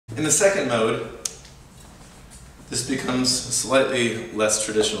In the second mode, this becomes a slightly less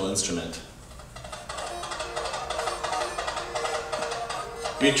traditional instrument.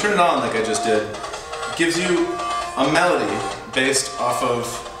 When you turn it on like I just did, it gives you a melody based off of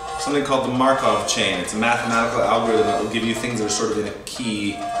something called the Markov chain. It's a mathematical algorithm that will give you things that are sort of in a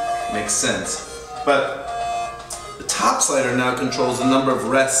key, makes sense. But the top slider now controls the number of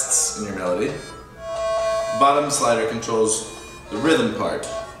rests in your melody. The bottom slider controls the rhythm part.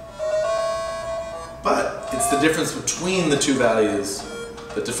 But it's the difference between the two values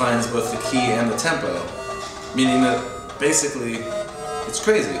that defines both the key and the tempo. Meaning that basically it's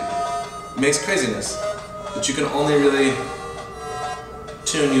crazy. It makes craziness that you can only really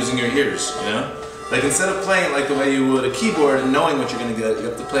tune using your ears, you know? Like instead of playing it like the way you would a keyboard and knowing what you're going to get, you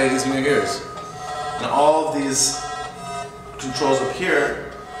have to play it using your ears. And all of these controls up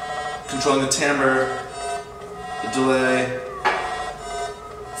here, controlling the timbre, the delay,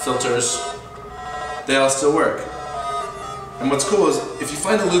 filters, they all still work. And what's cool is if you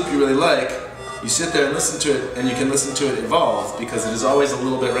find a loop you really like, you sit there and listen to it, and you can listen to it evolve because it is always a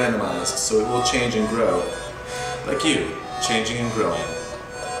little bit randomized, so it will change and grow. Like you, changing and growing.